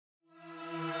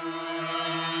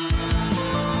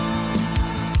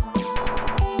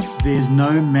There's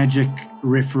no magic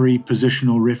referee position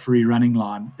or referee running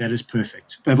line that is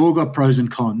perfect. They've all got pros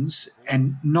and cons,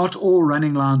 and not all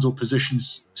running lines or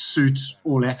positions suit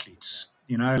all athletes.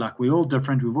 You know, like we're all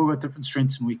different. We've all got different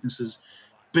strengths and weaknesses.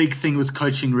 Big thing with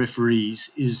coaching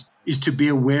referees is to be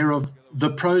aware of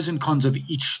the pros and cons of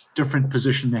each different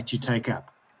position that you take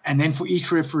up. And then for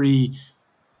each referee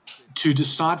to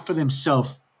decide for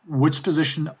themselves which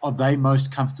position are they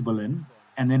most comfortable in,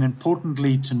 and then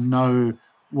importantly to know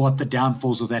what the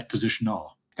downfalls of that position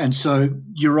are. And so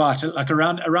you're right, like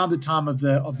around the time of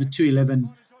the 2011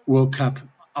 World Cup,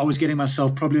 I was getting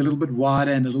myself probably a little bit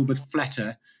wider and a little bit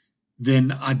flatter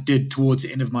than I did towards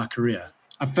the end of my career.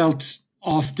 I felt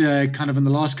after kind of in the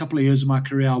last couple of years of my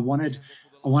career, I wanted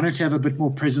to have a bit more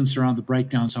presence around the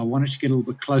breakdown, so I wanted to get a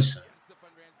little bit closer.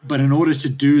 But in order to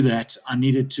do that, I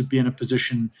needed to be in a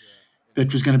position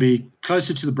that was going to be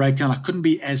closer to the breakdown. I couldn't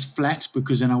be as flat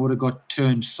because then I would have got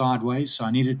turned sideways. So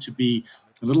I needed to be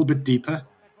a little bit deeper.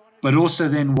 But also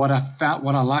then what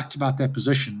I liked about that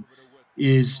position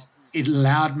is it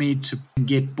allowed me to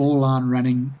get ball line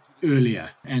running earlier.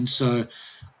 And so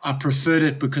I preferred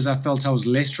it because I felt I was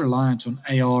less reliant on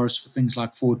ARs for things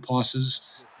like forward passes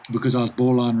because I was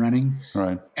ball line running.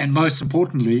 Right. And most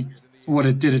importantly, what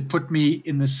it did, it put me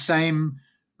in the same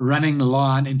running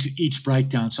line into each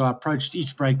breakdown. So I approached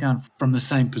each breakdown from the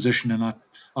same position, and I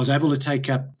was able to take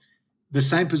up the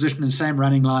same position and same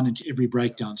running line into every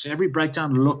breakdown. So every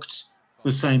breakdown looked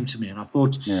the same to me. And I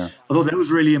thought that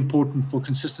was really important for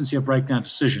consistency of breakdown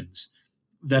decisions,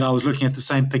 that I was looking at the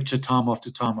same picture time after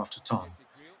time after time.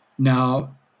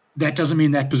 Now, that doesn't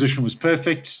mean that position was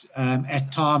perfect.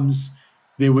 At times,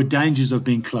 there were dangers of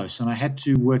being close, and I had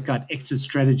to work out exit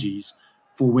strategies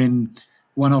for when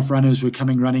one-off runners were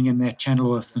running in that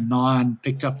channel with the 9,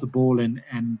 picked up the ball and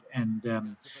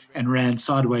ran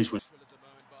sideways with it.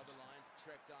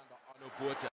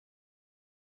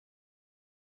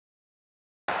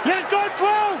 Let's go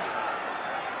 12!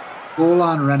 Ball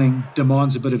line running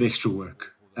demands a bit of extra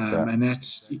work. And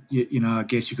that's, I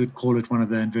guess you could call it one of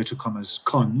the inverted commas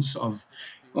cons of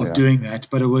doing that.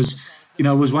 But it was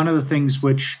one of the things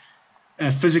which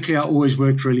physically I always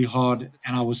worked really hard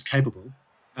and I was capable.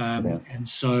 And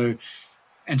so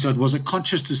it was a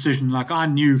conscious decision. Like I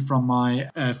knew from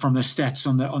the stats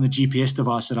on the GPS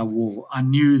device that I wore, I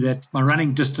knew that my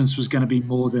running distance was going to be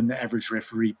more than the average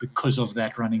referee because of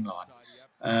that running line.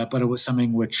 But it was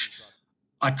something which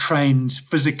I trained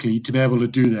physically to be able to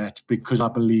do that because I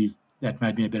believe that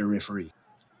made me a better referee.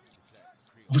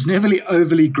 I was never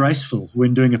overly graceful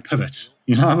when doing a pivot.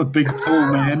 I'm a big,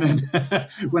 tall man, and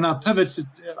when I pivoted,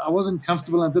 I wasn't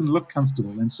comfortable and didn't look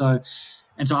comfortable. And so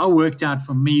I worked out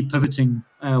for me pivoting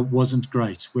wasn't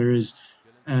great, whereas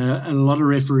a lot of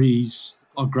referees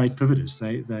are great pivoters.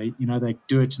 They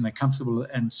do it and they're comfortable,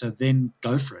 and so then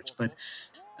go for it. But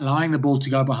allowing the ball to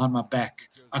go behind my back,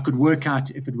 I could work out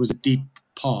if it was a deep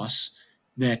pass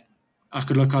that I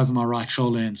could look over my right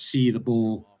shoulder and see the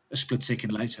ball a split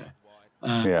second later.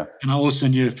 And I also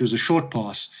knew if it was a short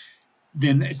pass,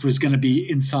 then it was going to be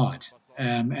inside.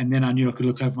 And then I knew I could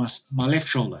look over my left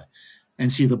shoulder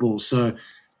and see the ball. So,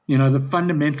 the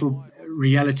fundamental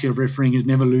reality of refereeing is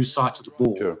never lose sight of the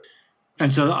ball. Sure.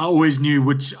 And so I always knew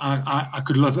which I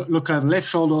could look over left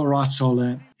shoulder or right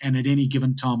shoulder, and at any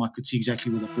given time I could see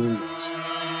exactly where the ball was.